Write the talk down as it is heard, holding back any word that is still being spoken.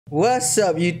What's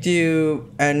up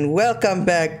YouTube, and welcome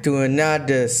back to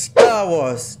another Star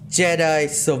Wars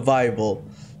Jedi Survivor.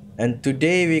 And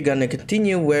today we're gonna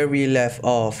continue where we left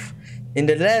off. In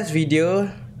the last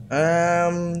video,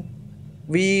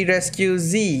 we rescue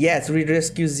Z. Yes, we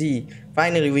rescue Z.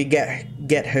 Finally we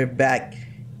get her back.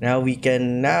 Now we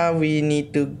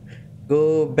need to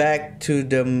go back to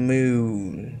the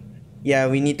moon. Yeah,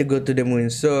 we need to go to the moon.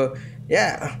 So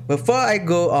yeah, before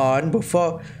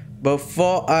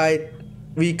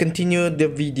we continue the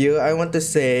video, I want to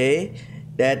say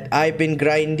that I've been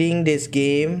grinding this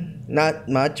game, not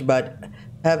much, but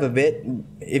have a bit.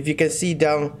 If you can see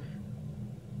down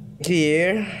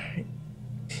here,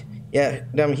 yeah,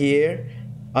 down here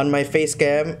on my face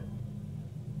cam,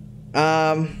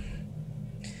 I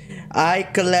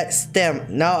collect stamp.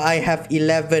 Now I have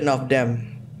 11 of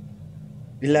them.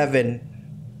 11.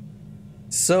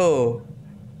 So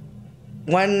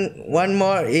one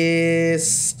more is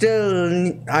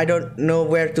still, I don't know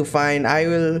where to find. I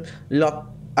will look,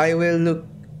 I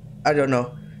don't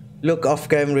know, look off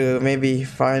camera, maybe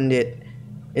find it.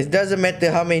 It doesn't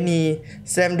matter how many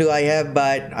SAM do I have,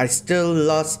 but I still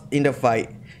lost in the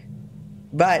fight.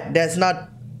 But that's not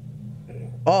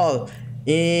all.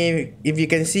 If you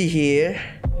can see here,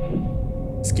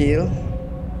 skill,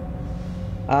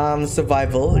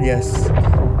 survival, yes,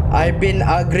 I've been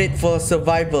upgraded for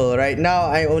survival. Right now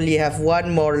I only have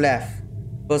one more left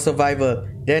for survival,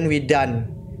 then we're done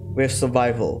with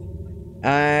survival.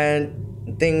 And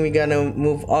I think we're gonna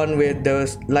move on with the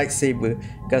lightsaber,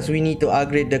 because we need to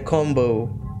upgrade the combo,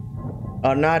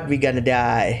 or not we're gonna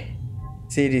die.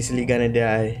 Seriously gonna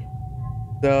die.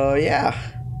 So yeah.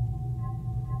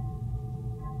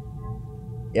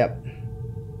 Yep,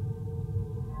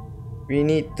 we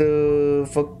need to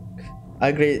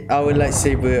upgrade our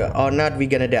lightsaber, or not we're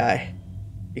gonna die,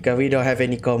 because we don't have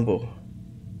any combo.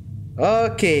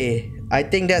 Okay, I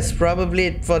think that's probably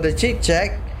it for the chit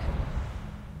chat.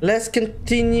 Let's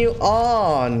continue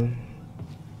on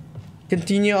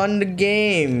the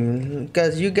game,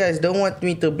 because you guys don't want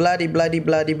me to bloody blah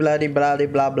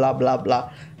blah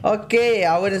blah. Okay,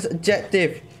 our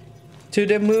objective, to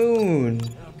the moon.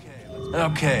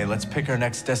 Okay, let's pick our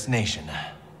next destination.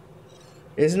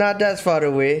 It's not that far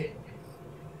away.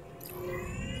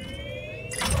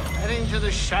 Heading to the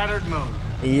shattered moon.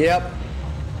 Yep.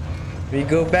 We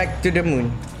go back to the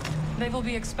moon. They will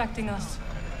be expecting us.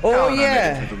 Oh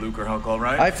yeah. The Luker Hulk, all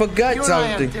right? I forgot You and I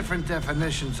something. have different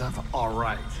definitions of all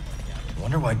right. I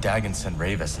wonder why Dagon sent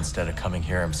Rayvis instead of coming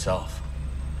here himself.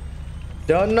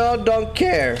 Don't know, don't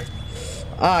care.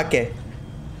 Ah, okay.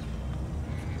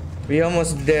 We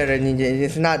almost there, and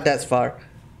it's not that far.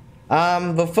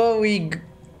 Before we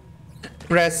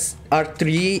press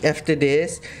R3 after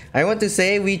this, I want to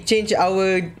say we change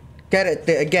our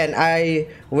character again. I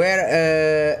wear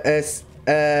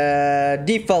a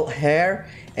default hair,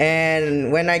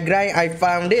 and when I grind, I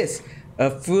found this, a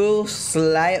full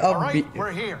slide of. All right,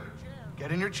 we're here.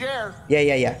 Get in your chair.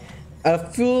 Yeah. A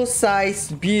full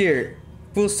size beard,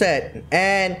 full set,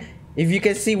 and if you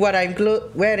can see what I'm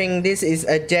wearing, this is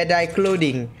a Jedi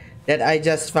clothing that I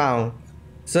just found.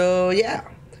 So yeah,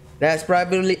 that's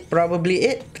probably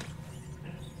it.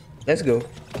 Let's go.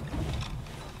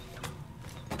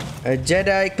 A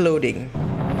Jedi clothing.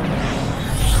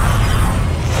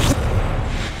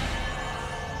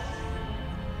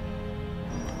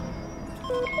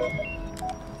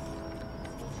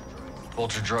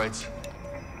 Vulture droids.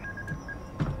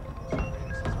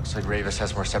 Looks like Rayvis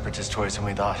has more separatist toys than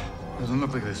we thought. Doesn't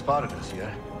look like they spotted us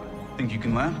yet. Think you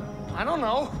can land? I don't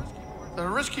know. The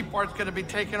risky part's gonna be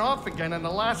taken off again, and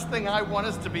the last thing I want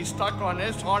is to be stuck on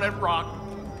this haunted rock.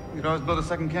 You could always build a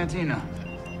second cantina.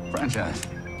 Franchise.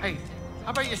 Hey,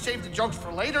 how about you save the jokes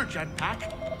for later,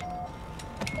 Jetpack?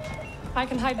 I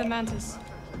can hide the mantis.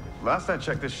 Last I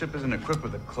checked, this ship isn't equipped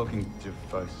with a cloaking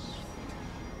device.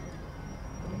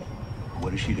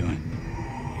 What is she doing?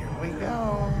 Here we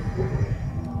go.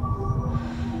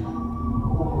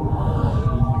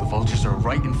 The vultures are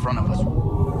right in front of us.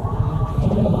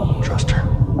 Trust her.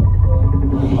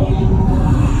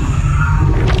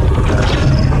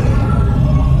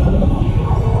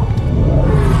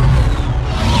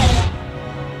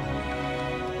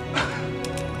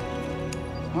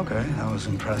 Okay, that was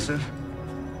impressive.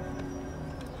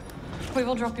 We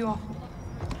will drop you off.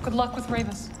 Good luck with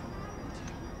Rayvis.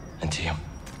 And to you.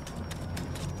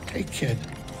 Hey, kid.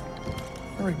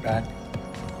 Hurry back.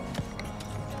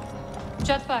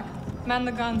 Jetpack, man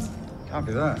the guns.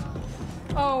 Copy that.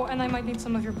 Oh, and I might need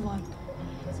some of your blood.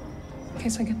 In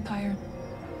case I get tired.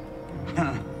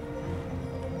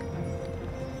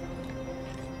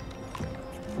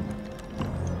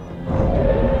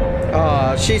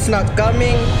 She's not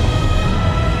coming.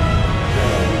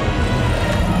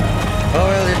 Oh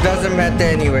well, it doesn't matter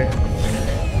anyway.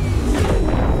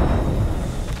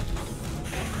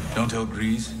 Don't tell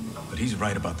Grease, but he's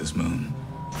right about this moon.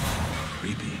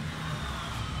 Creepy.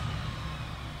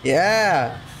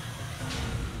 Yeah.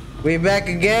 We're back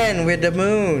again with the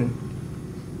moon.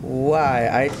 Why?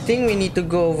 I think we need to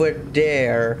go over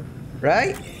there,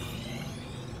 right?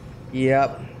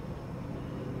 Yep.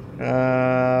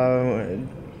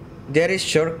 There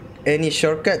is any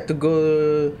shortcut to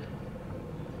go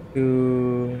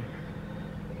to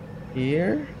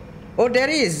here? Oh, there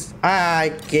is.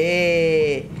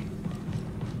 Okay.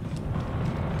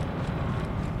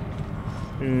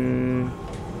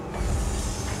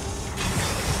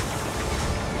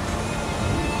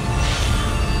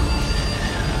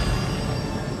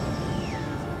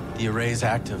 The array's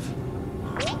active.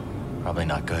 Probably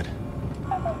not good.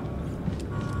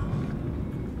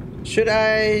 Should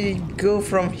I go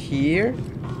from here?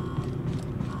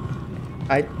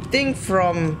 I think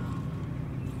from...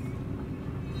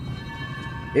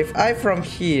 If I from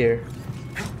here...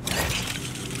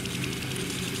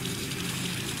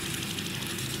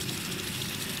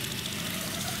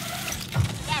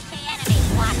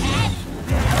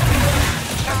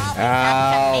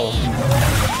 Ow.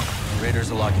 Raiders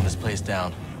are locking this place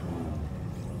down.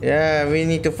 Yeah, we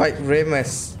need to fight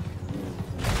Rayvis.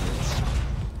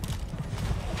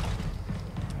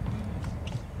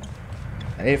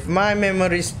 If my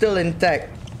memory is still intact,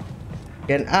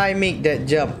 can I make that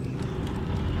jump?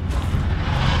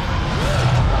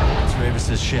 It's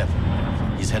Rayvis' ship.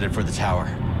 He's headed for the tower.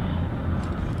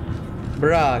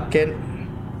 Bruh,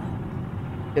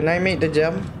 can I make the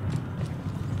jump?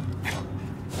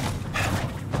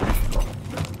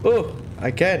 Oh,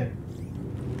 I can.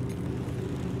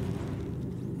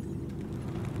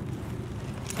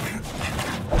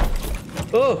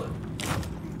 Oh!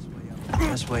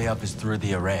 This way up is through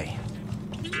the array.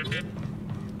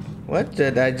 What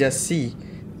did I just see?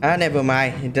 Ah, never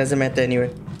mind. It doesn't matter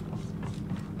anyway.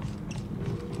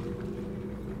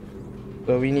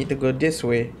 So we need to go this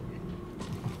way.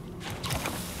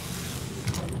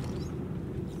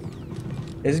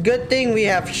 It's good thing we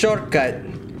have shortcut.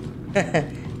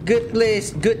 Good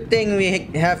place. Good thing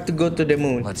we have to go to the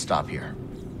moon. Let's stop here.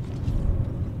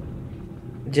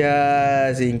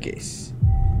 Just in case.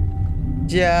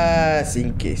 Just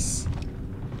in case.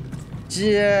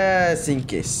 Just in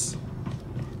case.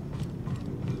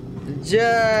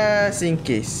 Just in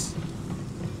case.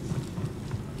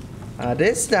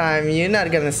 This time you're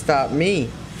not gonna stop me.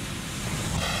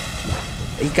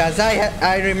 Because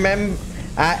I remember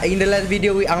in the last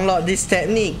video we unlocked this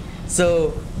technique.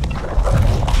 So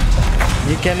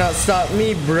you cannot stop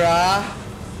me, bruh.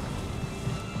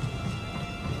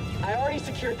 I already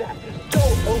secured that.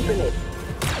 Don't open it.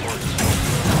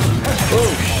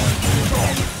 Oh.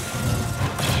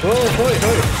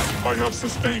 Oh, I have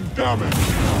sustained damage.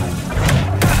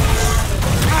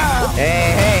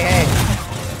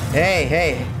 Hey.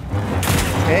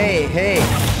 Hey.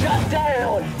 Shut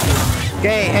down.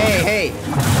 Hey.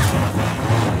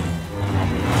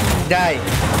 Die.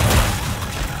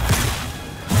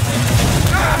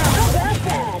 Not that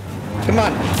bad. Come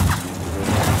on.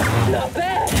 Not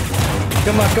bad.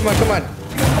 Come on.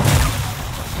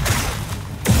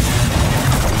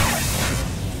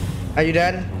 Are you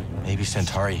done? Maybe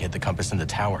Centauri hit the compass in the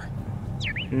tower.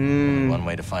 One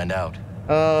way to find out.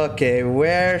 Okay,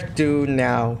 where to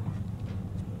now?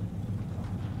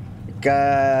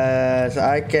 Because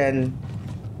I can...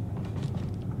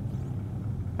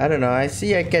 I don't know, I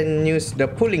see I can use the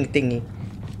pulling thingy.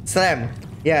 Slam.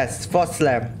 Yes, force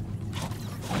slam.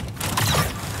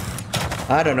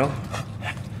 I don't know.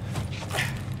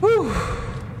 Whew.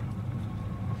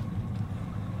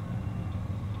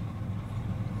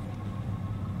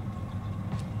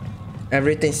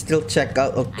 Everything still check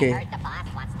out okay. I heard the boss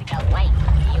wants to go wait.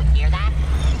 Do you hear that?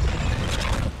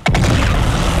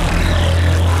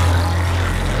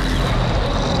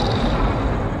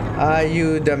 Are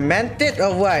you demented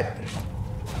or what?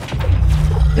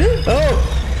 Oh!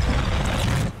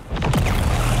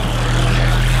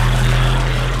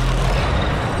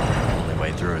 The only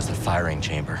way through is the firing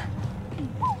chamber.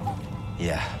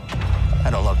 Yeah, I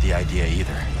don't love the idea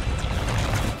either.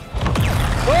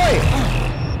 Oi!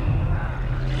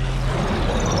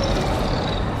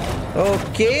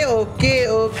 Okay.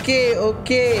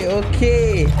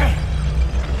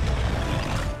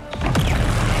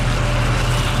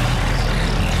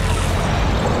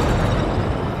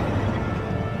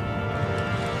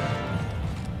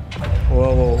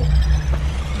 Whoa.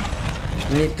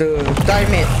 Need to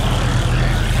time it.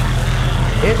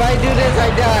 If I do this, I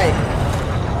die.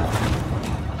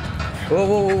 Whoa,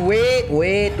 whoa, whoa, wait.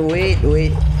 Woo,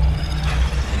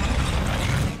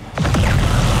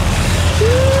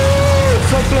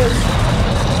 so close.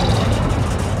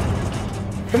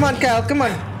 Come on, Kyle, come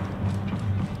on.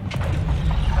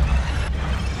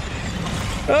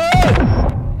 Oh!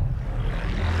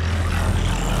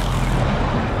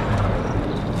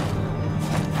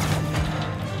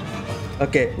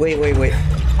 Okay, wait.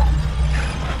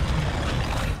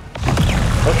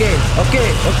 Okay.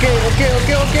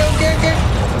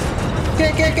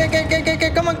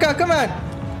 Come on, Kyle, come on.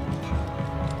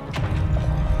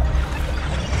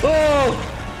 Oh,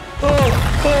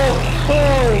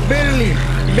 barely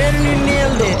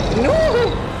nailed it. No.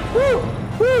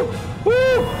 Woo.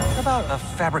 What about a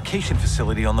fabrication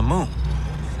facility on the moon?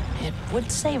 It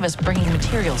would save us bringing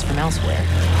materials from elsewhere.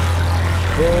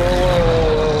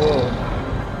 Whoa.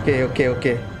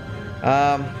 Okay.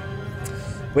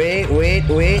 Wait.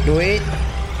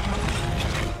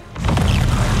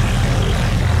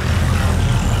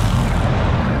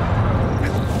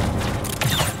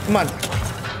 Come on.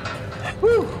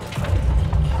 Woo.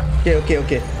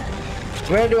 Okay.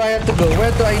 Where do I have to go?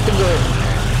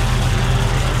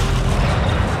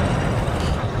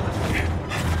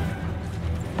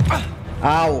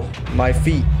 Ow, my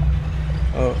feet.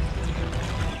 Oh.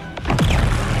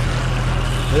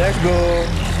 Let's go.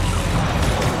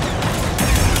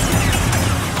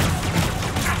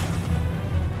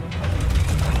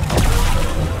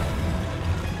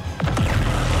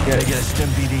 Gotta get a stim,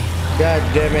 BD. God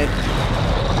damn it.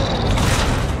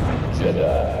 Jedi,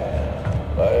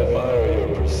 I admire your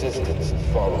persistence in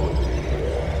following me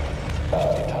here.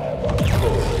 Our time on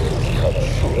course is cut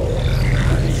short.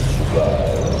 You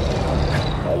survived.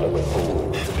 I look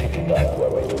forward to picking up where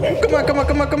we left off.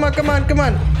 Come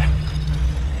on.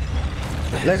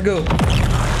 Let's go.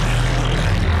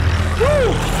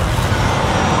 Woo!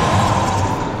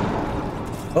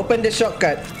 Open the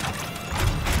shortcut.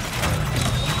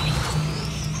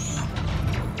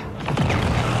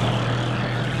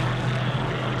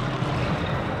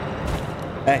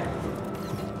 Hey.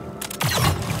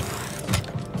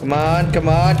 Come on.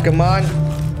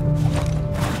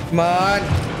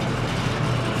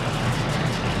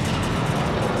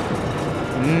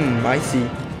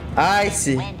 I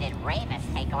see. When did Rayvis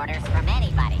take orders from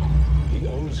anybody? He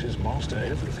owes his master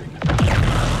everything.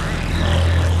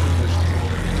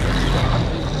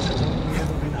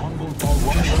 Never been humbled by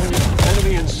one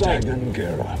enemy in sight.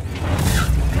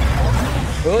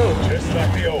 Oh. Just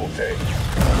like the old days.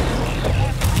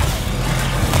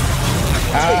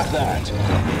 Take that.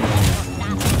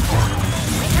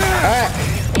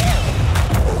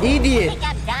 Idiot. Think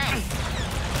I'm done.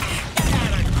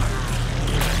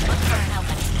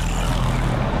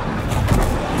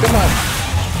 Come on.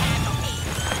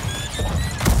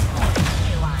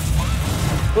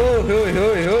 Oh.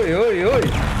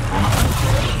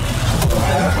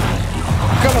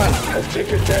 Come on. Let's take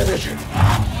advantage.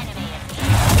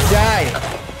 Die.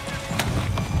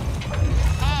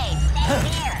 Hey, stay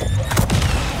here.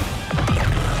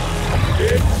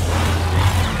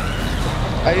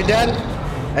 Are you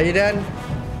done?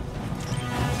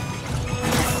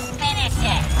 Finish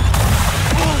it.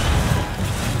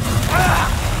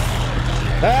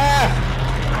 Ah!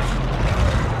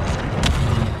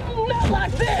 Not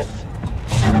like this!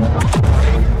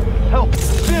 Help!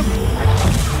 Stim!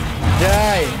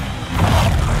 Die!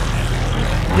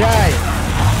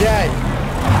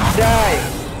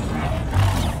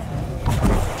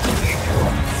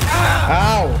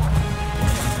 Ow!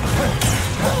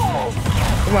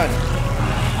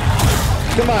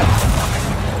 Come on!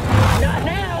 Not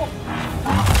now!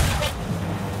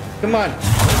 Come on!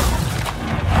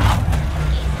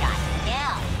 He's got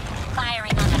skill.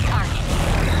 Firing on the target.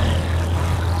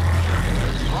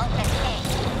 Won't escape.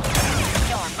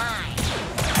 You're mine.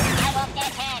 I won't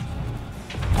get hit.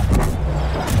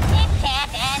 It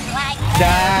can't end like that.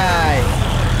 Die!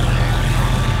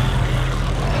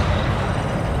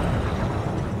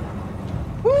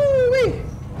 Woo-wee!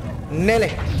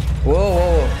 Nelly!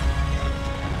 Whoa.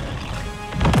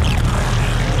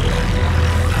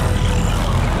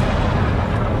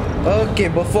 Okay,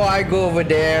 before I go over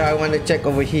there, I want to check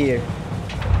over here.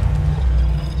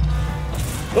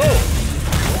 Oh!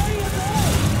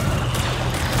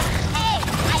 Hey,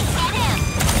 I hit him.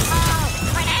 Oh,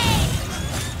 grenade.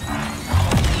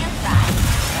 You tried.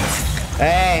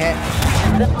 Hey!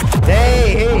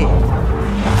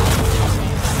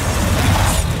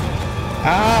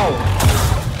 Ow!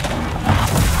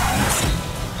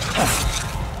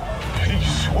 He's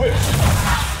swift.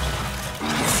 Ah.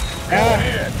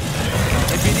 Hey,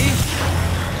 BD?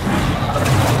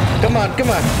 Come on!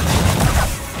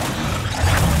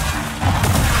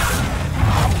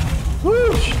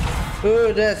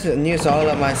 Oh, that's use all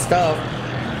of my stuff.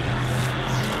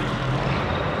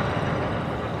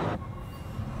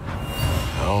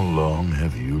 How long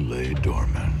have you laid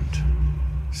dormant?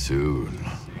 Soon,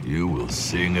 you will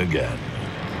sing again.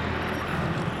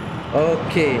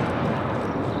 Okay.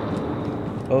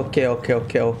 Okay.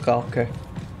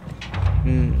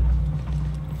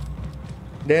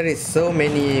 There is so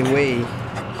many ways.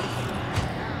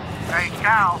 Hey,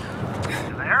 Cal.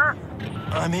 You there?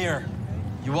 I'm here.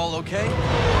 You all okay?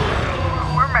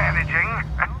 We're managing.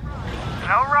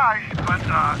 No rush, but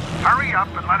hurry up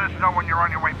and let us know when you're on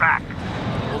your way back.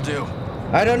 Will do.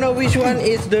 I don't know which one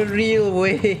is the real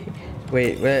way.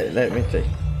 Wait, let me see.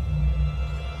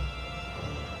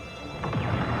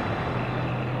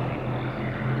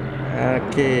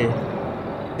 Okay.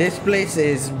 This place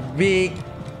is big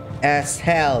as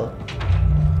hell.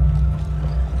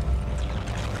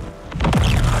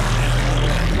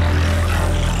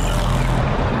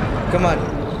 Come on.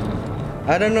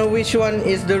 I don't know which one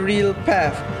is the real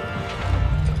path.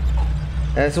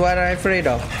 That's what I'm afraid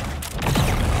of.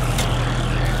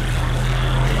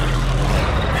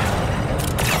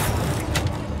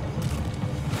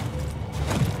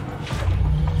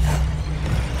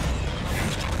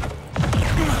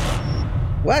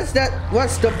 What's that?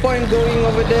 What's the point going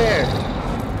over there?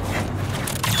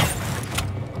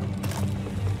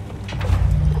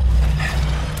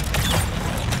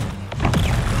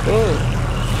 Oh.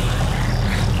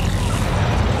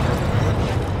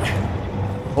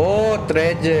 Oh,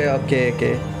 treasure.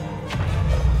 Okay.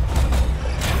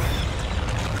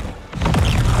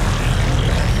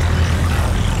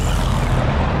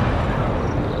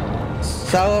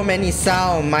 So many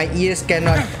sound, my ears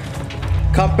cannot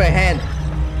comprehend.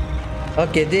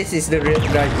 Okay, this is the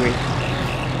right way.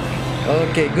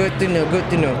 Okay, good to know.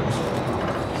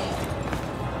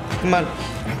 Come on.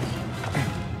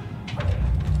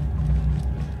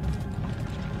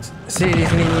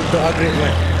 Seriously, need to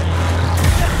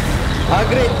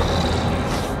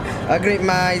upgrade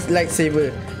my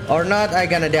lightsaber, or not I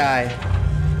gonna die.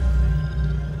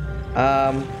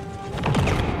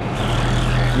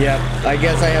 Yeah, I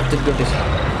guess I have to do this.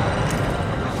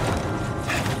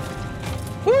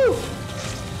 Woo!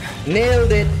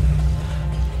 Nailed it.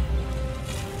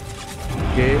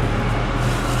 Okay.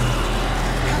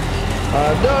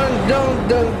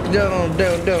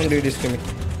 Don't do this to me.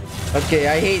 Okay,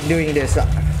 I hate doing this.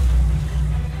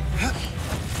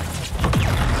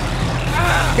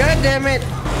 God damn it!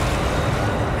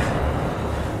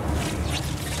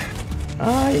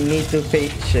 I need to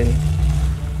patient.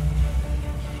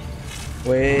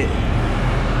 Wait.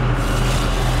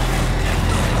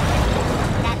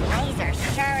 That laser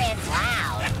sure is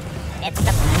loud. It's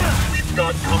the... We've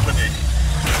got company.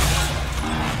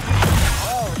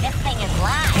 Oh, this thing is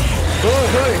live. Oh,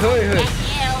 hey. Get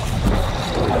you.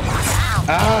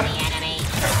 Oh, the enemy.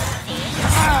 See?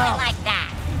 Like that.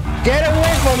 Get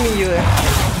away from me, you.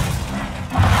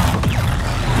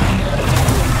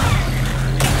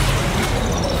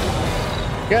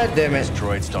 God damn it. These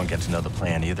droids don't get to know the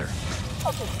plan either.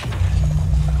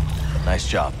 Nice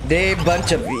job. They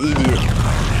bunch of idiots.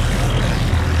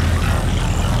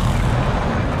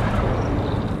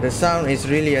 The sound is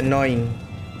really annoying.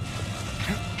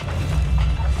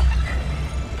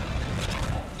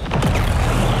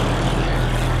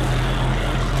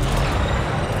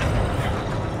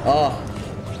 Oh.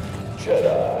 Jedi,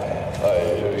 I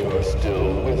hear you're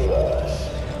still with us.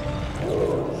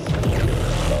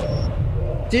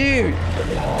 Dude.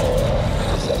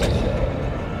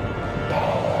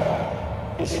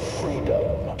 Is freedom.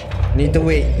 Need to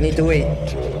wait.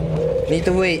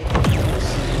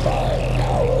 Find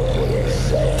power for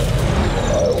yourself.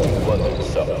 I always wondered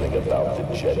something about the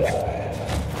Jedi.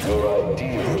 Your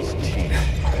ideals teach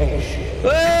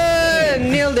patience.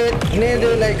 Nailed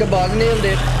it like a boss. Nailed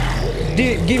it.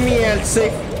 Dude, give me a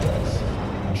safe.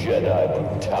 Jedi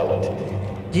brutality.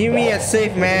 Give me a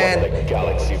safe, man. What the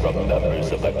galaxy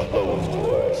remembers of the Clone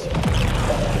Wars.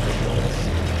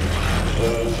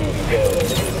 Those who fell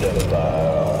into this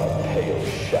empire are a pale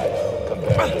shadow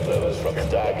compared to those from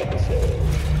Dagon's age.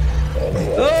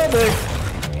 Oh, boy.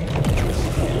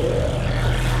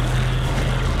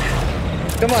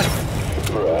 Come on.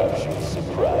 Perhaps you're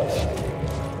surprised.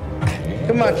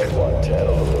 Come on. Want to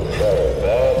handle it very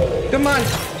badly. Come on.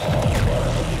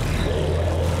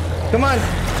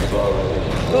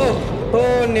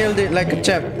 Oh, nailed it like a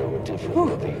champ. You're different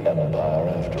with the empire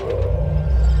after all.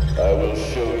 I will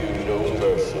show you no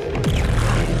mercy.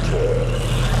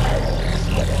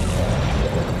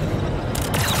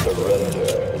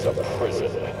 Surrender is a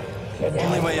prison.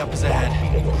 Only way up is ahead.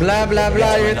 Blah, blah,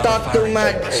 blah. You talk too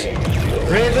much.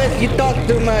 Rayvis, you talk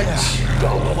too much.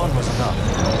 One was enough.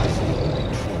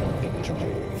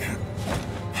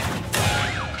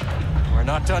 We're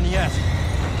not done yet.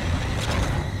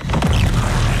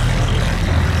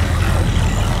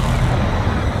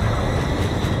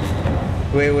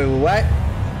 Wait, what?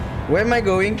 Where am I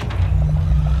going?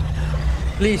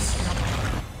 Please.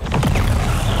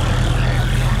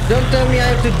 Don't tell me I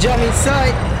have to jump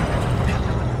inside.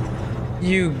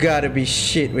 You gotta be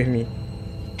shit with me.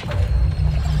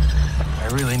 I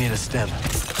really need a stim.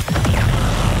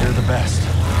 You're the best.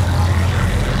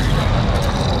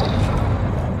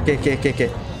 Okay.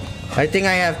 I think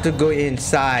I have to go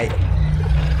inside.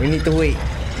 We need to wait.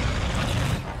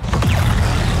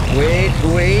 Wait.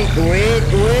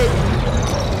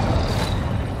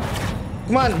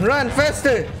 Come on, run faster.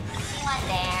 Anyone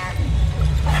there?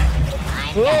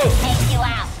 I'm Whoa. gonna take you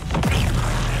out.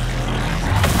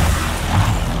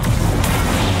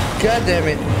 God damn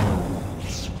it.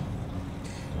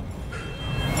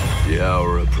 The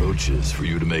hour approaches for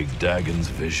you to make Dagon's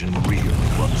vision real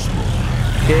once more.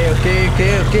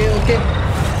 Okay.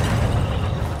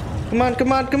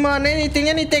 Come on. Anything.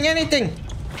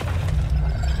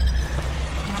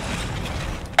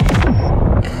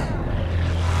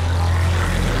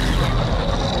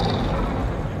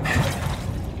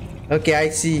 Okay, I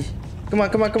see. Come on.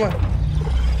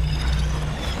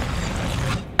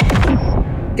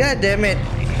 God damn it.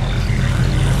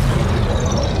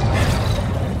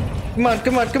 Come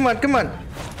on.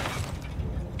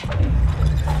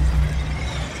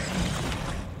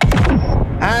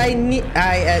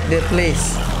 I at the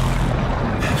place.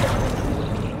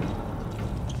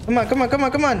 Come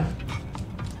on.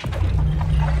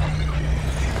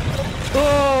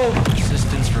 Oh.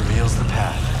 Persistence reveals the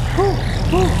path.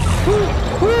 Woo.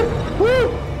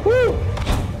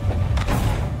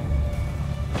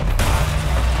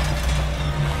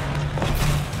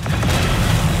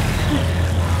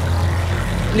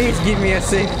 Please give me a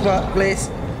safe place.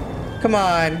 Come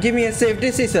on, give me a safe.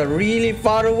 This is a really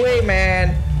far away,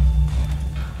 man.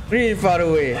 Really far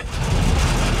away.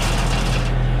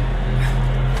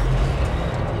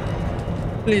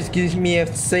 Please give me a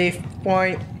safe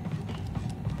point.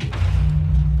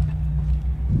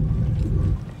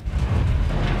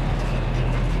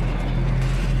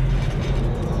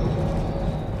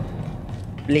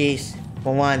 Please,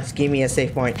 for once, give me a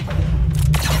safe point.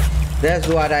 That's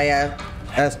what I have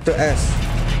as to us.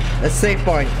 A safe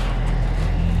point.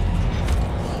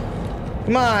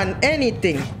 Come on,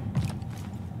 anything.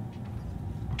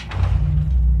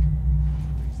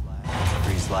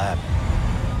 Bree's lab.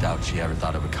 Doubt she ever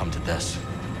thought it would come to this.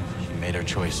 She made her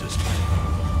choices.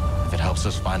 If it helps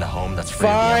us find a home that's free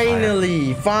of the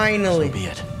Empire, Finally. so be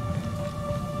it.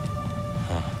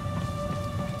 Huh.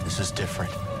 This is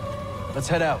different. Let's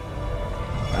head out.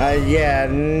 Yeah,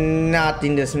 not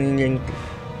in this million.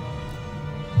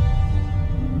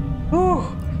 Whew,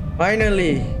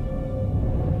 finally.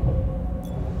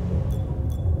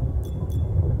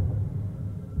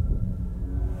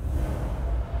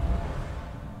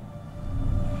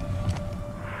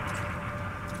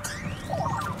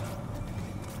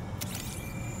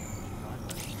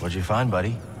 What'd you find,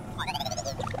 buddy?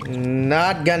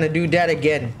 Not gonna do that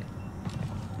again.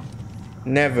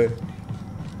 Never.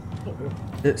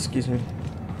 Excuse me.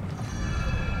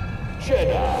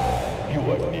 Jedi, you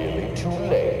are nearly too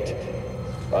late.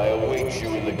 I await you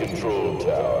in the control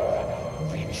tower.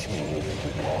 Reach me if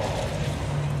you can.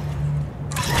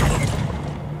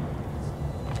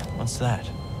 What's that?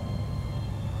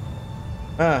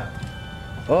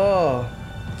 Oh.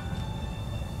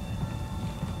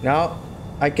 Now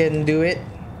I can do it.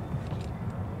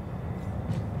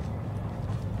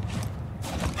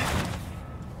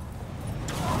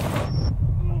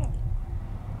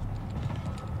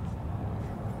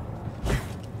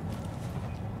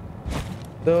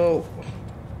 So,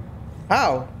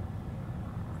 how?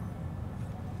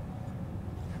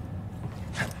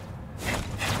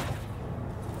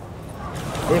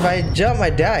 If I jump,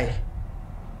 I die.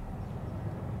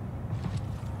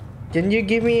 Can you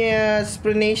give me an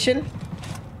explanation?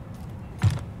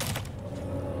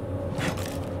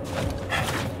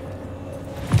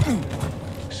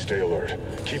 Stay alert.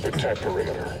 Keep a tight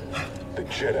perimeter. The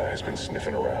Jedi has been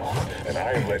sniffing around, and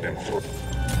I am letting him through.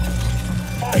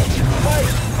 Fight!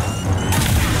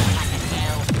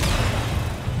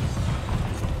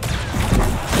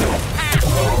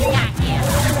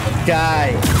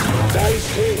 Die. Nice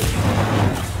hit!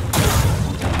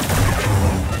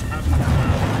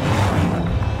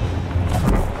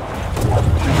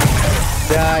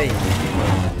 Die.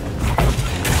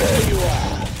 There you are.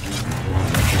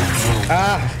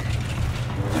 Ah.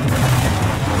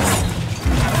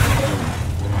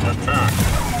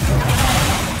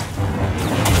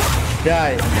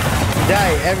 Die.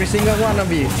 Die, every single one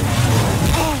of you.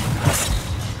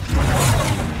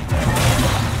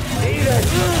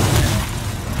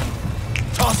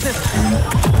 Toss it.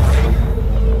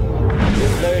 The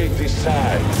blade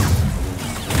decides.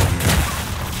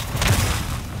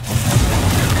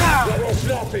 Little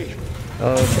sloppy.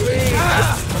 Oh,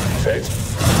 Please.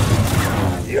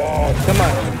 Yawn. come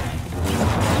on.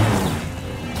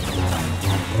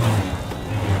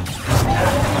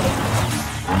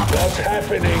 What's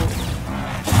happening?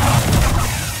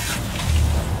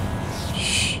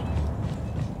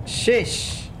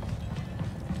 Shish.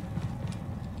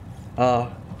 Oh,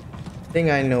 I think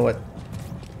I know what.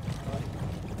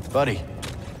 Buddy.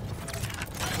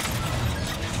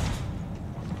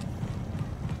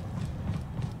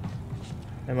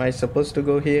 Am I supposed to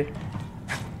go here?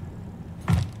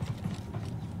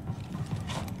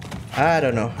 I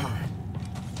don't know.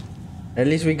 At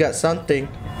least we got something.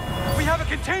 We have a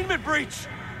containment breach.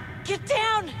 Get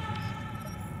down!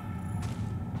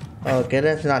 Okay,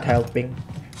 that's not helping.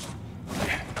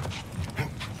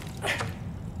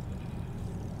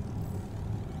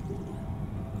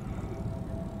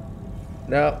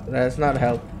 No, that's not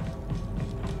help.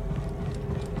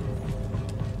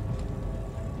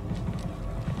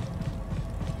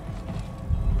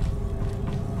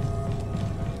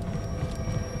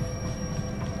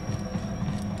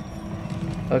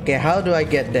 Okay, how do I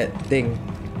get that thing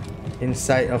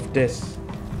inside of this?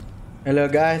 Hello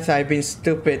guys, I've been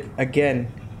stupid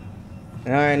again.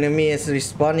 Our enemy is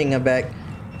respawning back.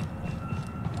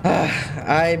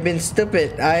 I've been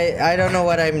stupid. I don't know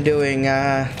what I'm doing.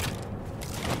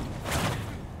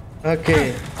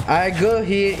 Okay, I go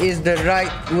here is the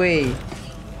right way.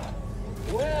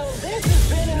 Well, this has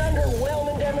been an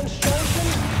underwhelming demonstration.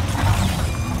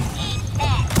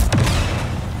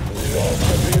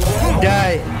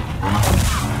 Die.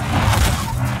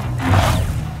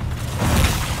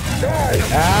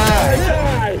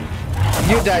 Ah,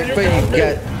 you die first.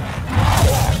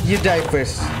 You die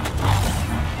first.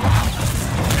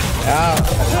 Ow.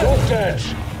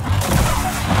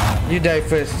 You die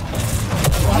first.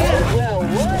 Well,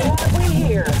 what have we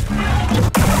here?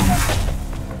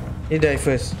 You die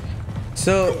first.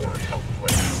 So.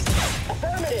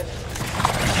 Affirmative.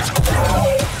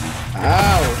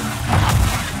 Ow.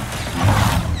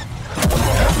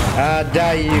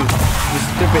 Die you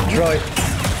stupid droid.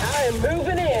 I am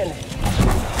moving in.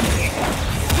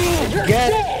 You're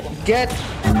dead. Get,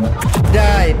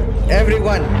 died,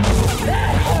 everyone.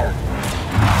 That hurt.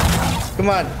 Come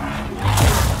on.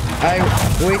 I'm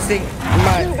wasting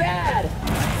my. Too bad.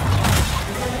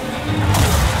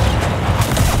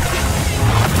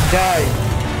 Die.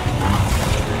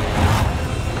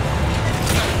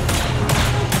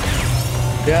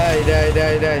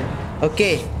 Die.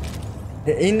 Okay.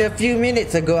 In a few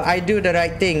minutes ago, I do the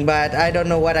right thing, but I don't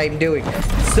know what I'm doing.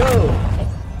 So,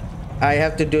 I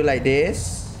have to do like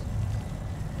this.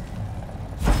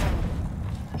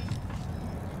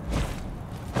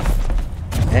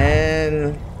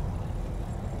 And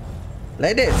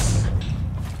like this.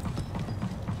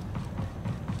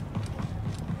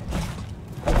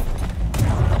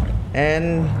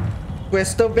 And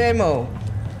questo bemo.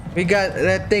 We got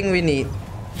that thing we need.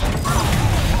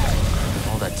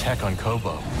 All that tech on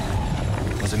Kobo.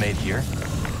 Was it made here?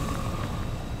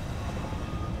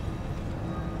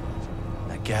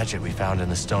 That gadget we found in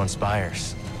the stone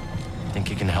spires.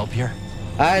 Think it can help here?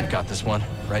 I Got this one,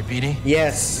 right, BD?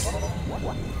 Yes.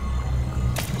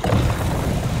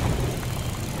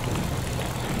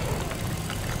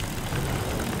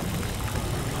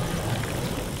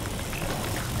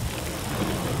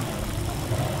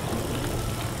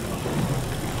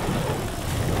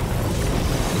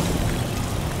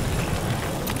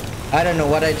 I don't know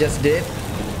what I just did.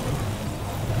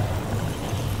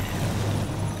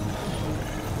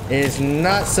 It's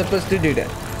not supposed to do that.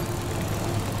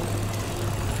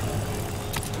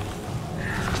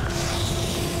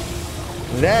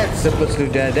 That's supposed to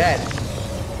do that.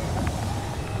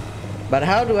 But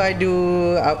how do I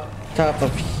do up top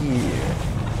of here?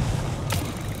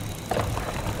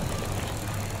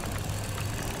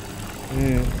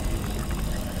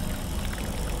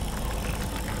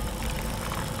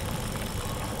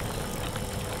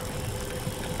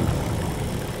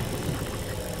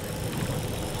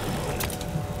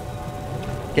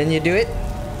 Can you do it?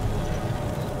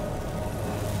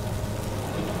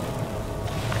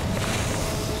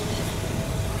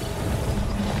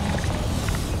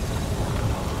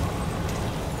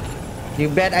 You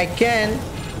bet I can.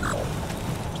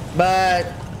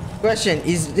 But question,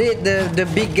 is it the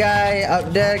big guy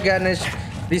out there gonna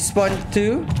respawn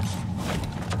too?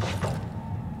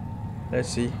 Let's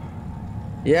see.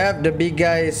 Yep, the big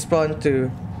guy spawned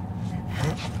too.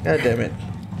 God damn it.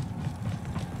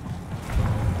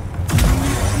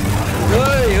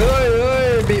 Oi, oi,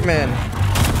 oi, big man.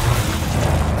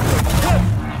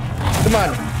 Come on.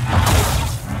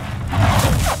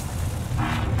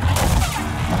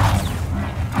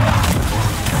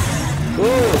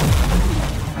 Whoa.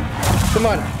 Come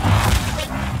on.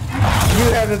 You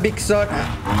have a big sword.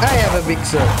 I have a big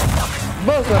sword.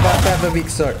 Both of us have a big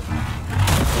sword.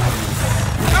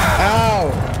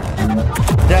 Ow.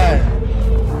 Die.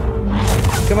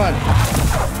 Come on.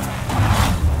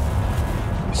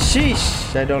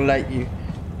 Sheesh. I don't like you.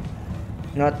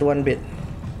 Not one bit.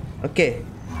 Okay.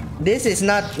 This is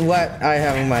not what I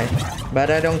have in mind.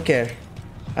 But I don't care.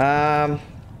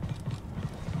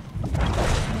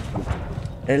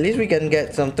 At least we can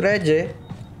get some treasure.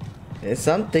 It's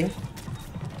something.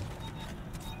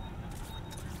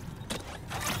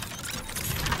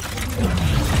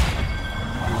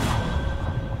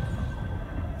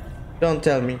 Don't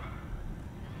tell me.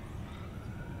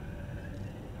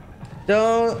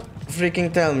 Don't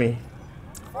freaking tell me.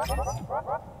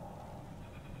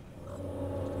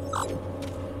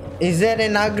 Is that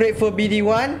an upgrade for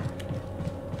BD1?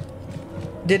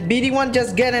 Did BD1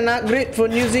 just get an upgrade for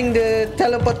using the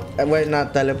teleport? Well,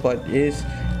 not teleport. Is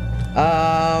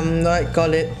what I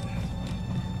call it?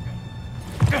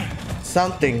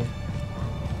 Something.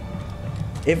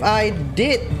 If I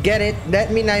did get it,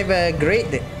 that means I've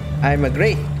upgraded. I'm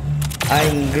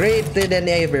greater than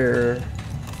ever.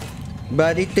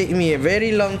 But it took me a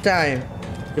very long time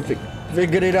to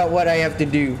figure it out what I have to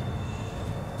do.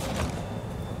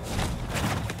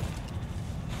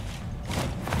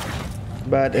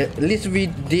 But at least we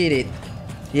did it.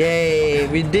 Yay,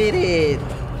 we did it.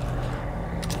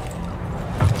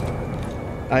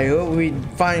 I hope we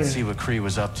find. Let's see what Kree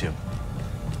was up to.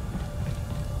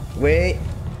 Wait.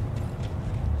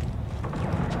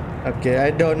 Okay,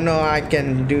 I don't know I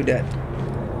can do that.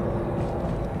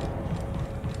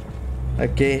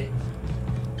 Okay.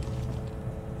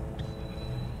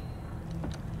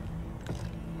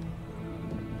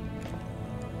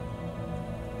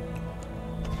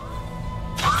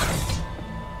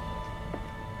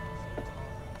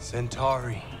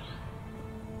 Centauri.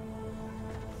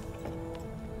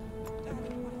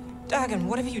 Dagon,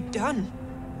 what have you done?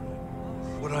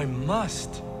 What I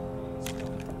must.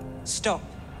 Stop.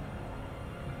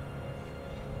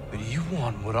 But you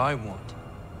want what I want.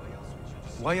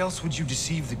 Why else would you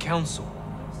deceive the Council?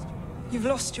 You've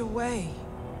lost your way.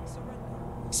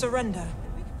 Surrender.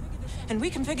 And we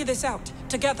can figure this out,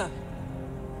 together.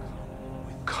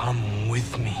 Come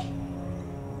with me.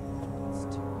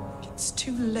 It's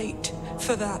too late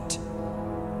for that.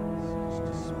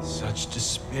 Such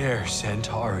despair,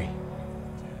 Centauri.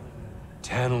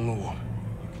 Tanalor.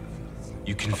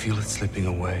 You can feel it slipping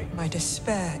away. My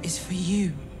despair is for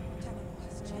you.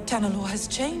 Tanalor has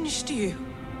changed you.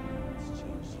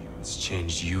 It's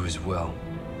changed you as well.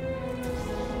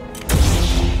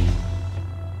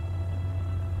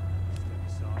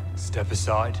 Step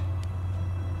aside?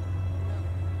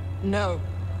 No.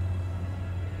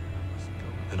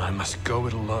 Then I must go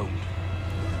it alone.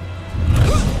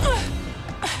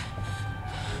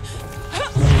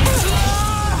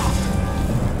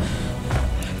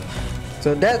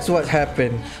 So that's what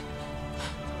happened.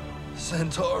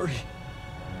 Centauri.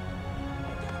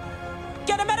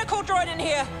 Get a medical droid in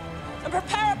here and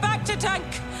prepare a back to tank.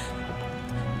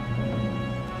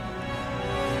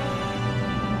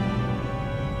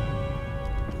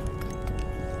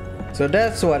 So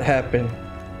that's what happened.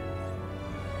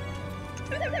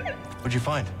 What'd you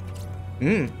find?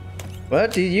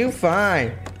 What did you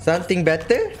find? Something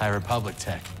better? High Republic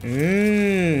tech.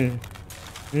 Mmm.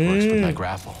 Works with that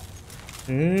grapple.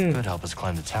 Could help us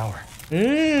climb the tower.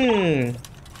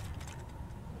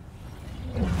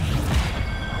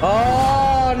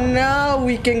 Oh, now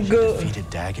we can go.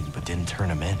 Defeated Dagon, but didn't turn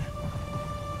him in.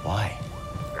 Why?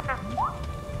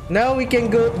 Now we can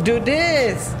go do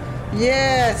this.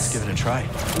 Yes. Let's give it a try.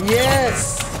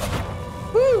 Yes.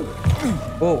 Woo.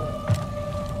 Oh.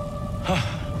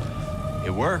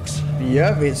 It works.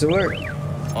 Yep, it's worked.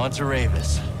 On to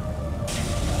Rayvis.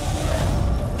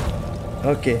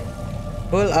 Okay.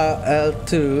 Pull out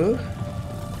L2.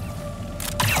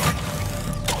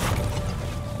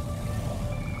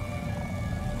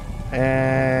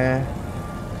 Hey,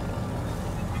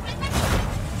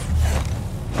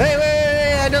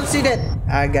 I don't see that.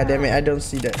 Ah, goddammit, I don't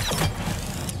see that.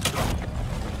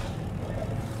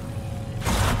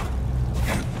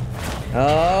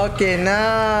 Okay,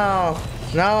 now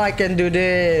I can do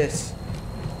this.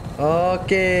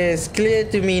 Okay, it's clear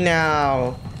to me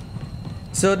now.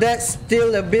 So that's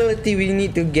still ability we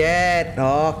need to get.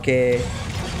 Okay.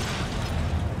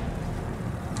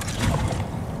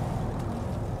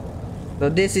 So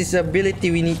this is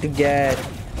ability we need to get.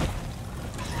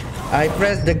 I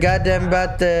pressed the goddamn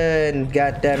button.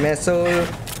 Goddamn asshole.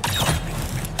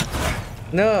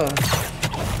 No.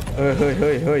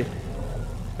 Hoi.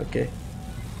 Okay.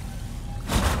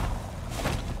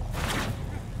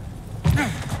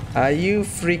 Are you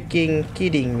freaking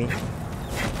kidding me?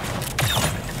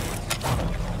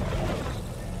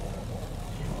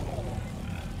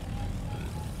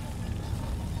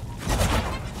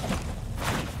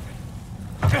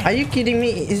 Are you kidding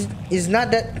me? Is not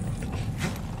that...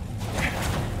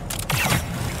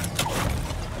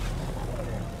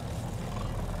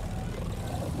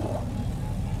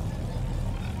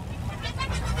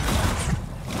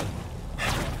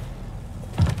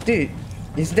 Dude,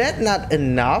 is that not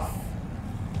enough?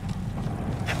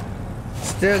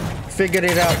 Still figure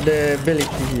it out, the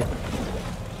ability here.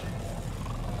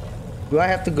 Do I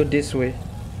have to go this way?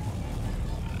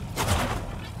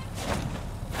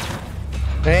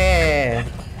 Hey,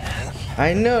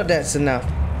 I know that's enough,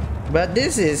 but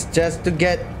this is just to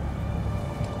get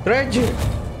treasure.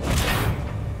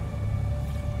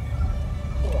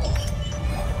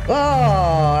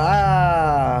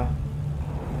 Oh,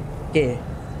 okay.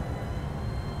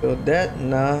 So that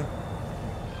nah.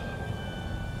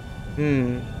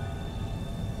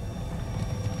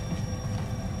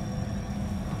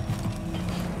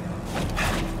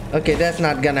 Okay, that's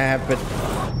not gonna happen.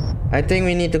 I think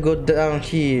we need to go down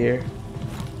here.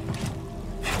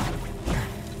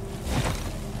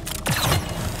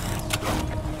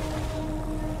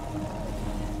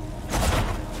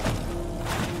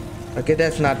 Okay,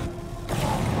 that's not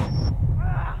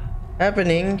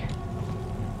happening.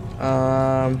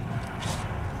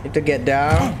 Need to get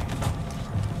down.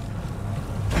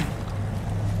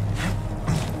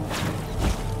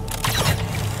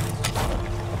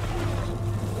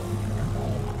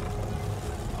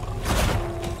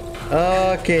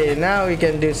 Okay, now we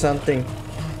can do something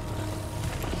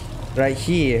right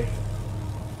here.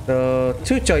 So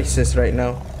two choices right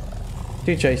now.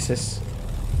 Two choices.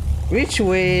 Which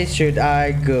way should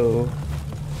I go?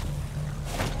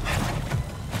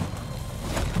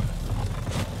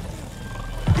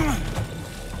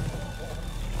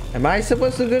 Am I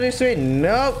supposed to go this way?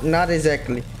 Nope, not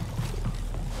exactly.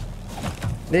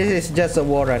 This is just a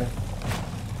war run.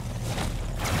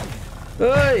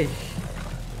 Hey!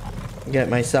 Get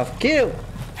myself killed.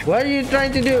 What are you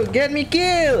trying to do? Get me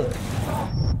killed!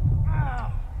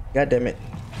 God damn it.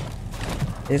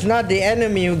 It's not the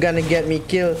enemy who gonna get me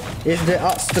killed. It's the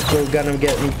obstacle gonna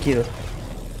get me killed.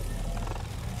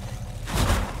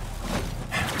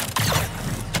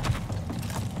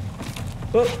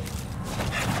 Oh.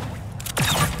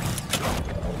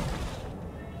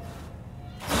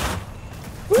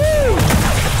 Woo!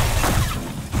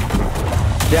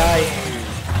 Die.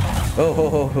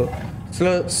 Oh.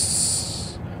 Slow.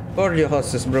 Hold your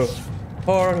horses, bro.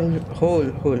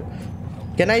 Hold.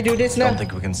 Can I do this now? I don't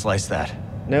think we can slice that.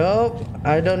 Nope.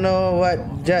 I don't know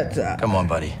what jet. Come on,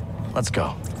 buddy. Let's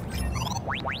go.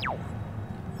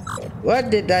 What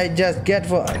did I just get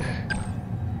for?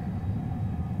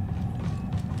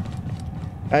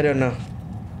 I don't know.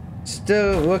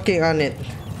 Still working on it.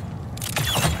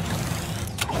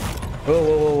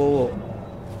 Whoa.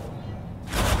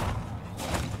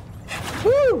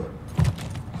 Woo!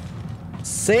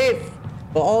 Save.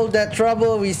 For all that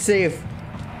trouble, we save.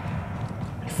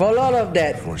 For a lot of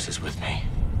that. Force is with me.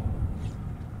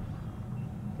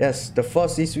 Yes, the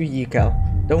force is with you, Cal.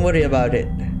 Don't worry about it.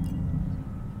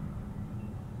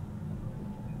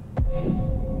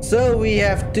 So we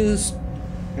have to.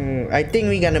 I think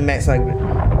we're gonna max upgrade.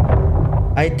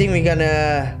 I think we're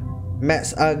gonna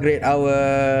max upgrade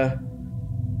our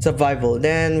survival.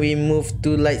 Then we move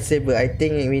to lightsaber. I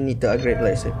think we need to upgrade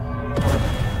lightsaber.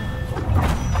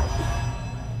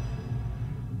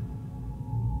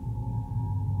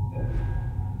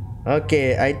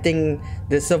 Okay, I think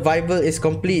the survival is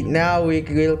complete. Now we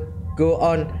will go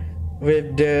on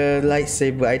with the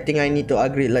lightsaber. I think I need to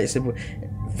upgrade lightsaber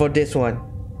for this one.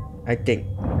 I think.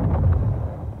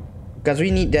 Because we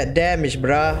need that damage,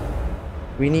 bruh.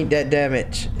 We need that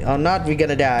damage. Or not, we're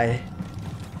gonna die.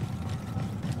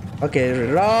 Okay,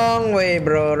 wrong way,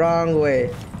 bro. Wrong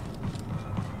way.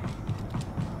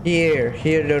 Here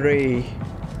the ray.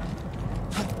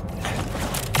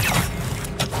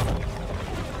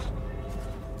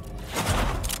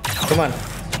 Come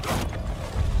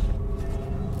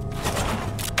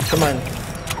on.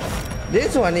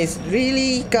 This one is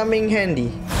really coming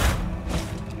handy.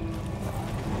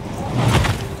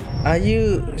 Are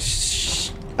you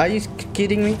Are you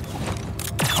kidding me?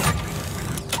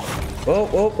 Oh,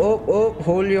 oh, oh, oh.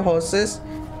 Hold your horses.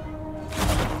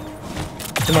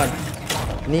 Come on.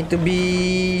 Need to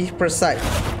be precise.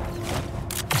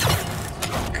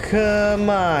 Come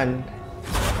on.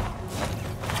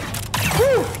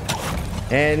 Woo!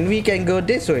 And we can go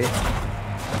this way.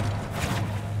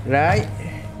 Right?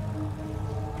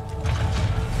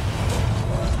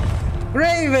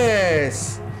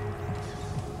 Rayvis!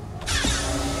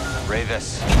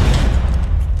 Rayvis.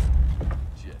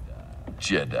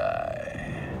 Jedi.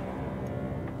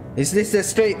 Is this a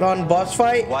straight-on boss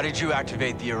fight? Why did you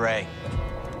activate the array?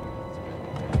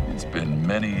 It's been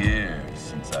many years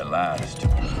since I last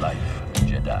took the life of a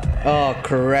Jedi. Oh,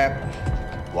 crap.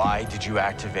 Why did you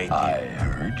activate the... I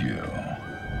heard you.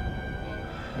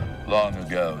 Long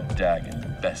ago,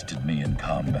 Dagon bested me in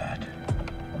combat.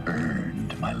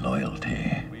 Earned my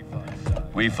loyalty.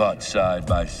 We fought side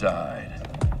by side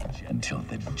until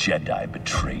the Jedi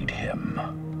betrayed him.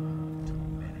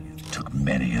 Took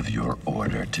many of your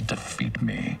order to defeat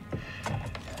me.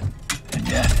 And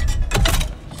yet,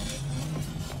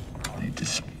 they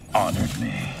dishonored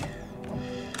me.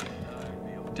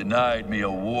 Denied me a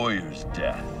warrior's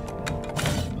death.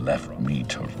 Left me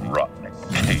to rot in a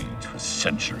cage for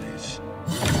centuries.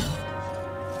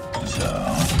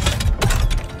 So,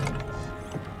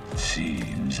 it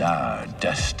seems our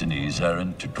destinies are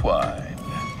intertwined.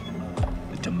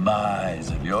 The demise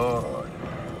of your order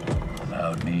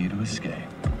allowed me to escape.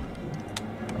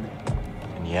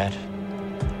 And yet,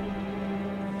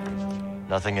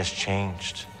 nothing has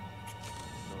changed.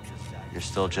 You're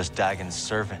still just Dagon's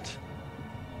servant.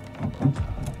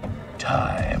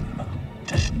 Time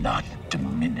does not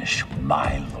diminish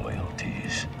my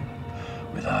loyalties.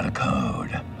 Without a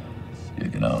code, you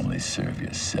can only serve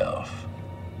yourself.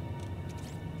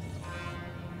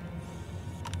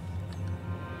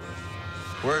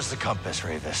 Where's the compass,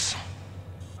 Rayvis?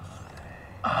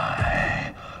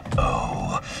 I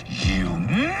owe you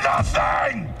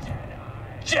nothing,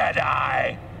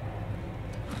 Jedi!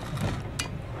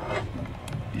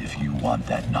 If you want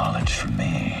that knowledge from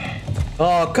me...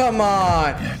 Oh, come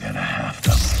on! You're gonna have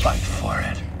to fight for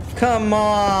it. Come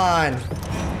on!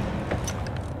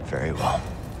 Very well.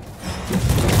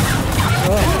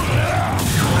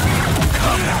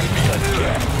 Come at me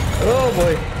again. Oh,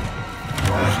 boy.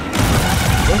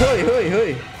 Hoi, hoi,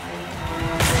 hoi.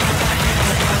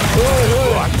 Hoi,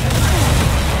 hoi.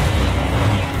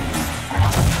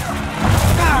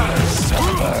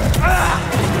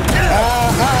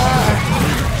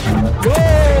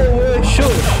 Whoa,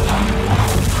 shoot.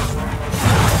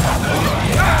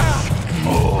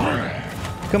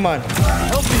 Come on.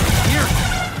 Help me here.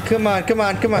 Come on, come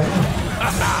on, come on.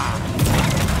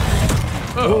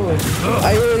 Oh,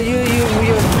 I will you.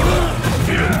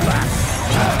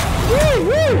 Woo,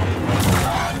 woo.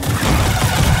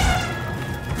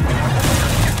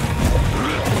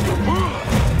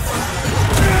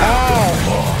 Ow.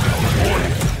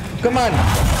 Come on.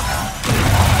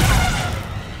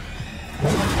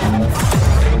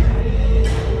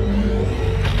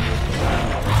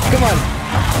 Come on.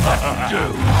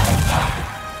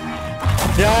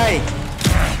 Die.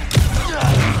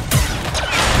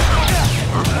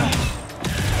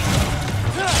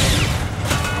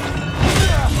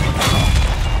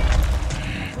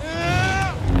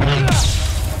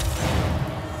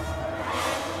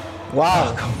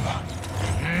 Wow.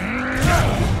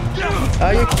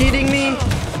 Are you kidding me?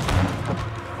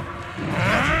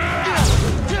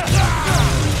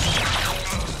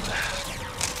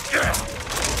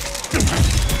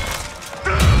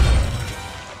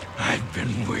 I've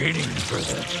been waiting for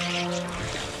this.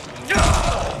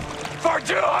 For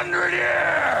 200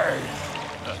 years!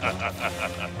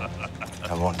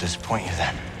 I won't disappoint you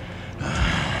then.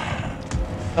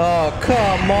 Oh,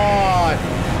 come on.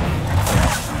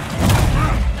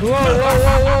 Whoa, whoa,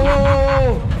 whoa, whoa, whoa,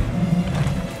 whoa.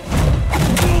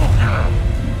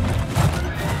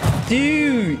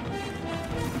 Dude.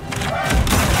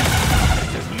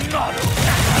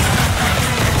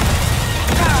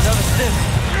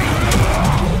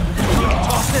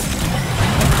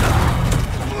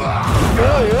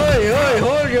 Oi,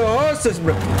 hold your horses,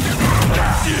 bro.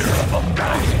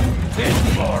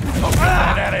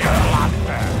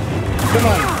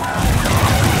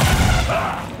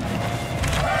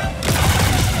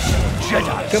 Come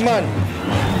on. Come on.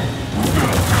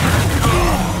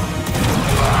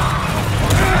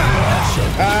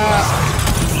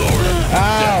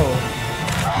 Ow.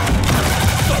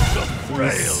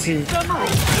 Let's see.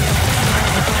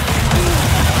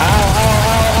 Ow.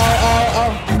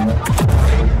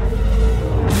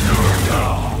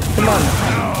 Come on.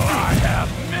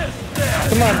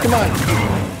 Come on. come on.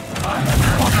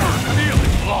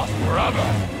 Feeling lost forever.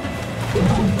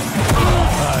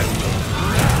 I will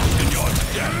rest in your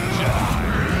death, Jedi.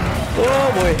 Oh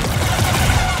boy.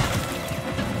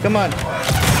 Come on.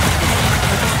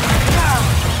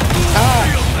 Ah.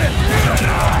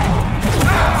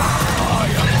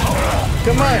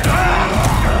 Come on.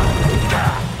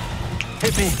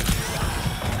 Hit me.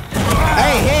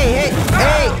 Hey, hey, hey,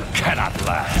 hey. Cannot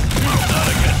last. Not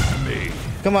against me.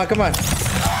 Come on, come on.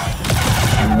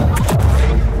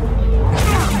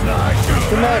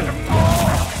 Come on.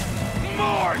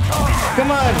 More.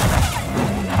 Come on.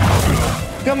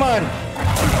 Come on.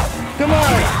 Come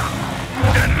on.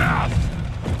 Enough.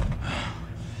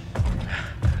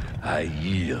 I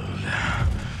yield.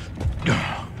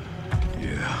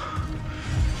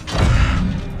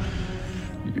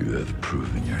 You have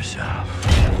proven yourself.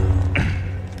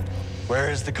 Where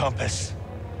is the compass?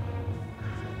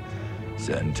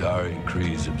 Centauri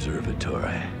Kree's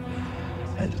observatory,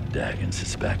 as Dagan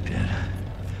suspected.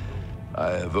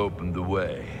 I have opened the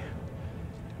way.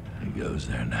 He goes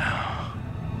there now.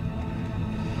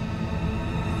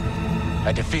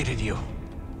 I defeated you.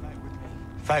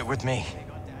 Fight with me.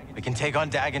 We can take on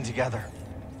Dagan together.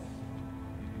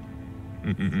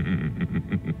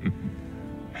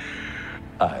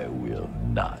 I will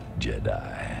not,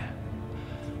 Jedi.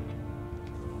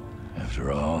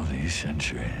 After all these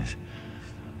centuries,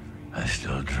 I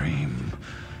still dream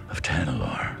of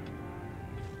Tanalorr.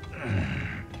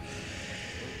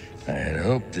 I had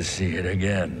hoped to see it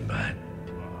again, but...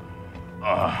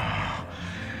 oh,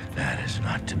 that is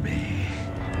not to be.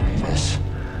 This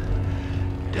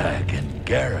Dagan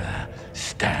Gera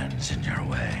stands in your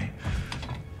way.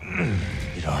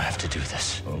 You don't have to do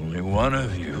this. Only one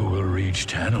of you will reach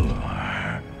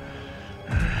Tanalorr.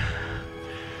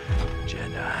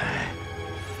 Jedi,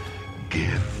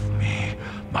 give me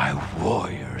my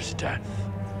warrior's death.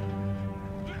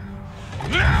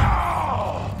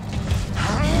 Now!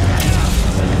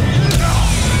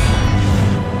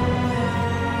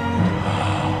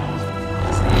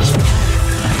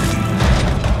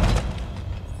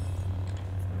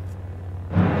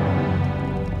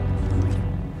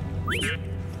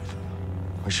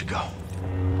 We should go.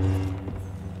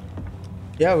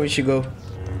 Yeah, we should go.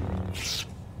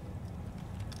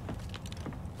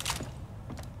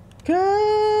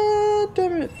 God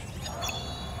damn it.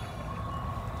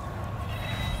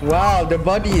 Wow, the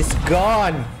body is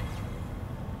gone.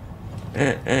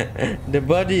 The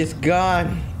body is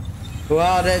gone.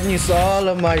 Wow, that used all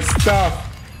of my stuff.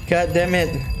 God damn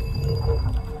it.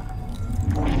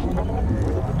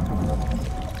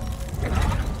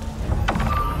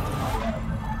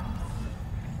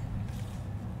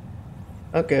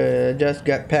 Okay, just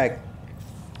got packed.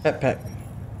 Backpack.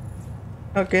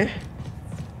 Okay.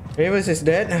 Rayvis is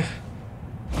dead.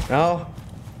 No.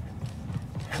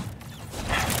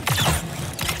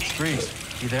 Grease,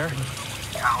 you there?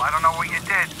 Al, I don't know what you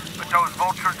did, but those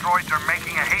vulture droids are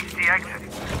making a hasty exit.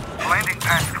 Landing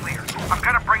pad's clear. I'm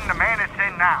gonna bring the Mantis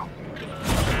in now.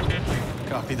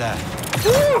 Copy that.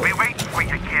 I'll be waiting for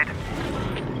you, kid.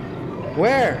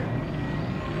 Where?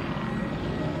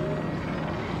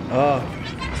 Oh.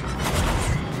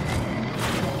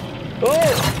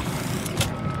 Oh!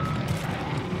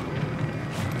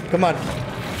 Come on.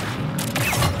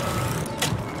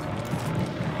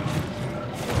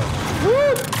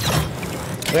 Woo!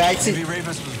 Wait, I see. Maybe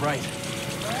Rayvis was right.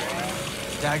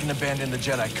 Dagan abandoned the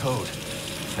Jedi Code.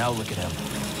 Now look at him.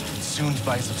 Consumed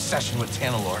by his obsession with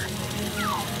Tanalorr.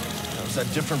 How is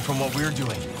that different from what we're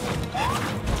doing?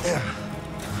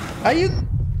 Are you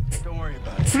Don't worry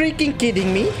about it. freaking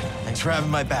kidding me? Thanks for having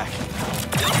my back.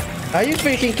 Are you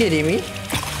freaking kidding me?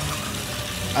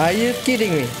 Are you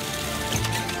kidding me?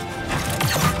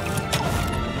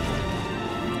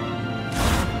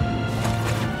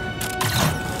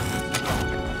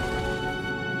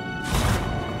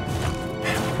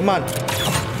 Come on.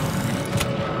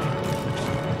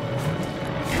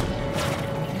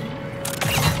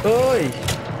 Oi.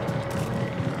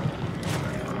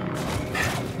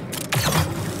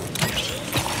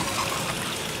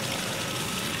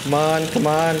 Come on, come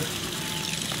on.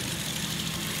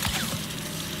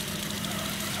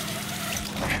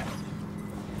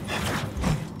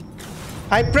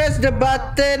 I pressed the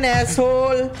button,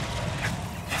 asshole.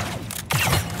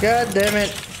 God damn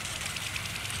it.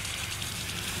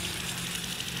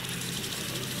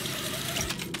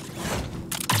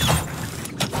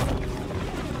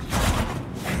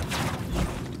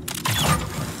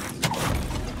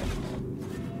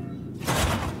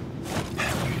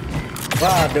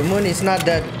 Wow, the moon is not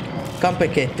that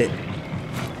complicated.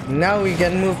 Now we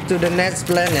can move to the next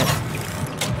planet.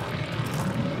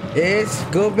 is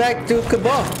go back to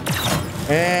Cabal.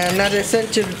 And another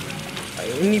essential,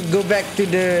 we need to go back to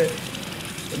the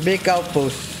big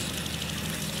outpost.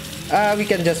 We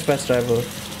can just fast travel.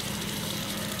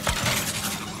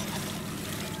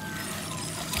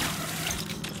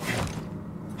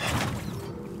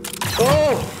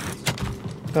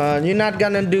 Oh! You're not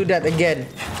gonna do that again.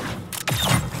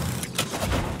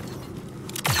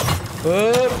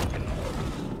 Oh!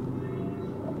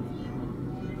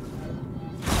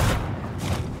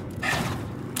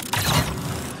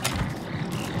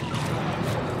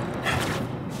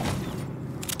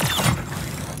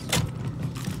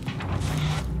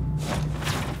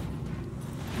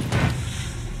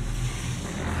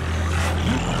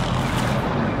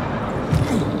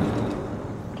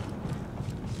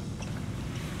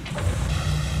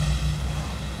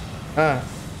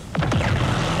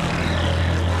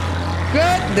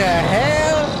 What the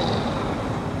hell?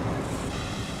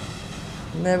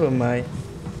 Never mind.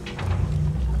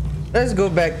 Let's go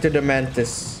back to the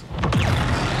Mantis.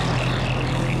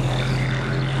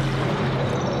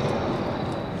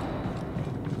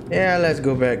 Yeah, let's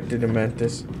go back to the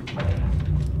Mantis.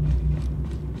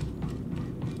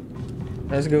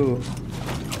 Let's go.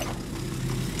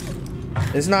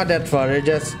 It's not that far, I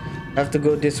just have to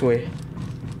go this way.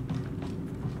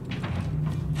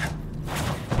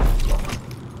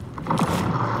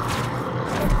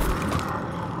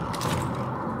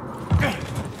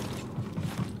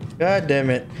 God damn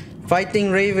it.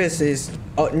 Fighting Rayvis is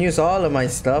use all of my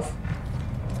stuff.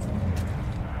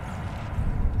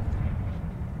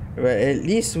 But at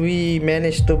least we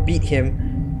managed to beat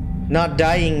him. Not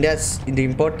dying, that's the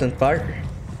important part.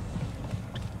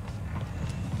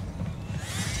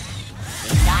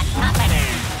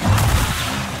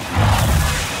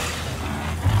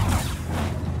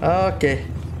 Okay.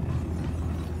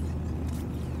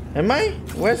 Am I?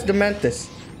 Where's the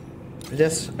Mantis?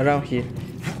 Just around here.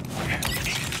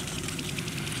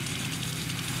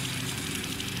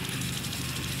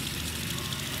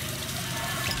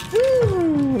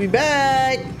 Woo! We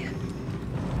back!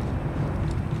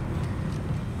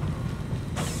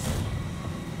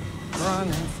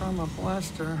 Running from a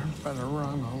blaster, better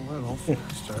run a little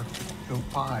faster.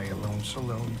 Goodbye, Alone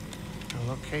Saloon. Your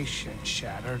location,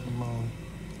 Shattered Moon.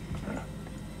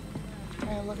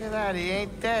 Hey, look at that. He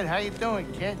ain't dead. How you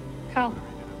doing, kid? Cal.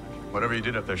 Whatever you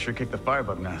did up there sure kicked the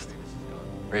firebug nasty.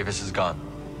 Rayvis is gone.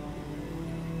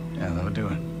 Yeah, that'll do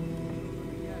it.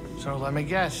 So let me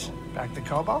guess. Back to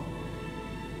Kobo?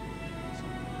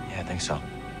 Yeah, I think so.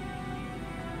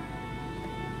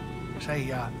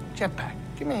 Say, Jetpack,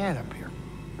 give me a hand up here.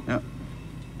 Yep.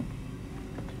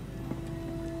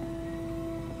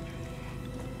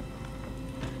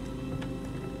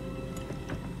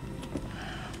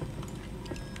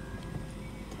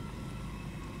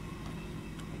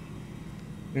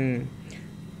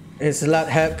 It's a lot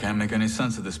Can't make any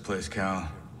sense of this place, Cal.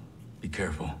 Be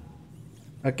careful.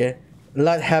 Okay. A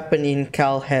lot happen in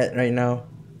Cal head right now.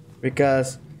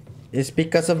 Because it's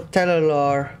because of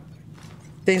Telelor.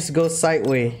 Things go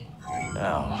sideways.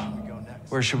 Now,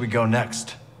 where should we go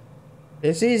next?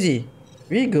 It's easy.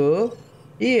 We go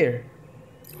here.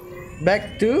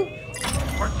 Back to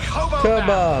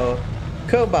Kobo.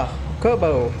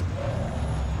 Kobo.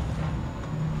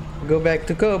 Go back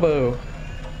to Kobo.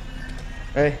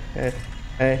 Hey.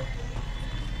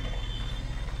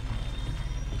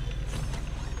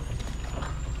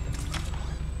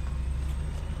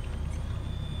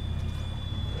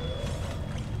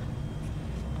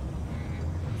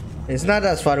 It's not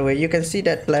as far away. You can see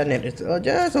that planet. It's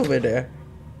just over there.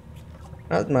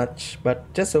 Not much,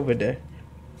 but just over there.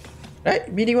 Right,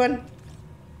 BD1?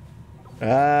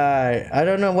 Right. I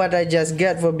don't know what I just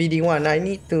get for BD1. I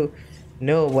need to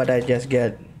know what I just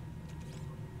get.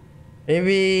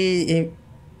 Maybe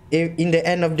in the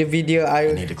end of the video,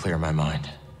 I need to clear my mind.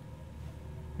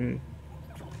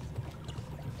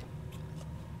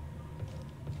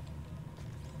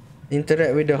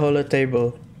 Interact with the holo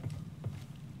table.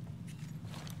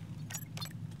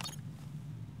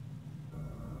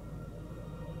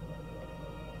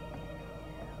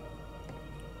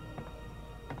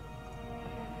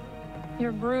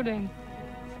 You're brooding.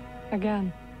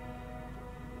 Again.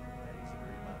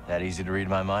 That easy to read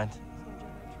my mind?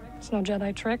 It's no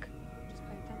Jedi trick.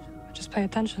 Just pay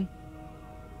attention.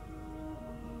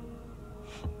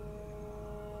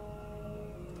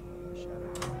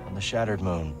 On the Shattered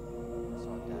Moon,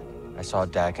 I saw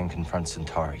Dagon confront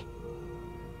Centauri. He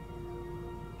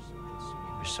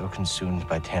was so consumed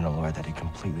by Tanalorr that he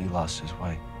completely lost his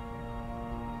way.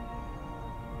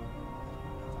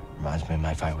 Reminds me of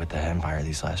my fight with the Empire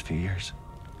these last few years.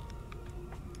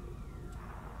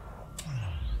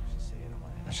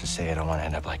 Just say I don't want to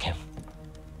end up like him.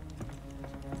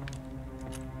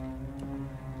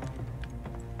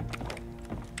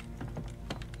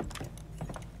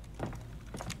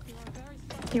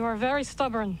 You are very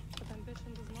stubborn,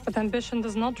 but ambition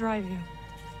does not drive you.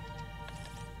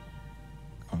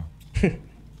 I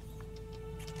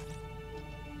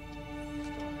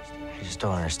just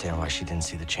don't understand why she didn't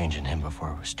see the change in him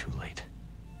before it was too late.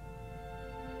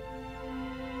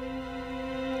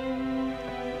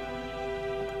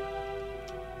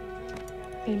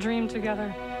 They dreamed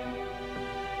together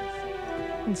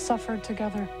and suffered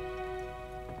together.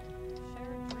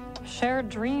 A shared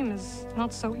dream is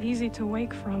not so easy to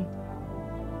wake from.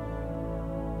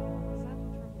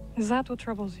 Is that what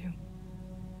troubles you?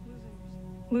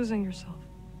 Losing yourself.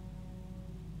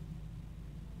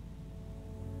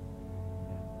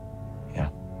 Yeah.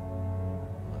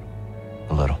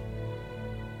 A little.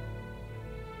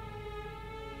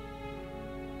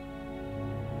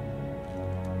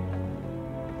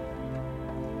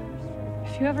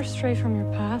 If you ever stray from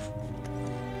your path,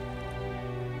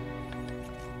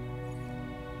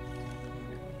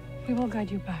 we will guide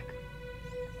you back.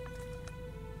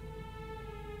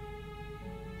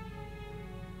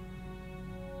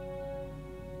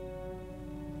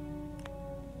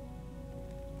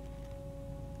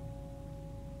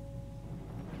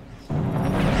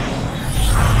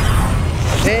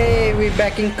 Hey, we're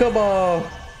back in Kobo.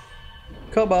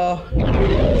 Kobo.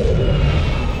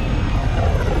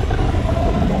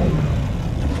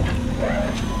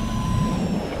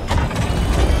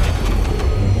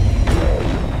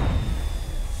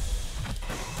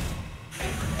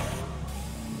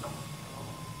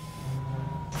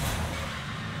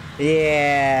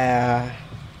 Yeah.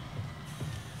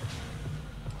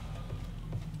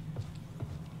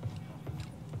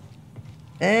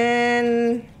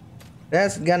 And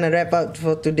that's gonna wrap up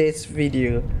for today's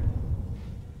video.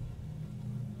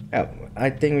 I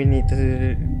think we need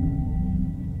to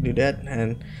do that,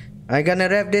 and I'm gonna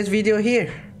wrap this video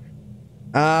here.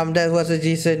 That was a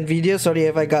decent video. Sorry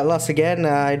if I got lost again.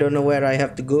 I don't know where I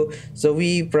have to go. So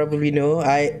we probably know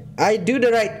I do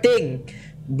the right thing,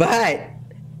 but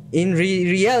in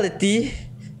reality,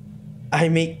 I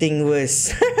make things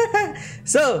worse.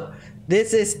 So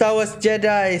this is Star Wars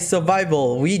Jedi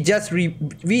Survivor. We just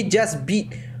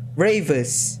beat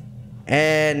Rayvis,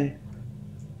 and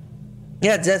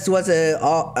yeah, that was a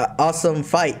awesome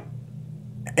fight.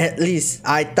 At least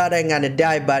I thought I'm gonna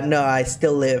die, but no, I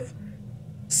still live.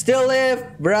 Still live,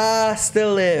 bruh,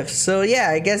 still live. So yeah,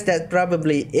 I guess that's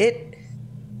probably it.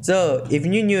 So if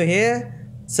you're new here,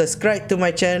 subscribe to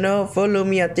my channel, follow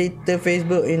me on Twitter,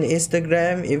 Facebook, and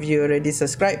Instagram. If you already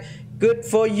subscribed, good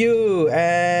for you.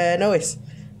 And always,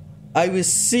 I will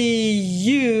see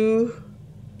you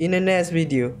in the next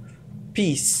video.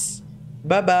 Peace.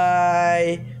 Bye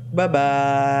bye. Bye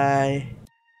bye.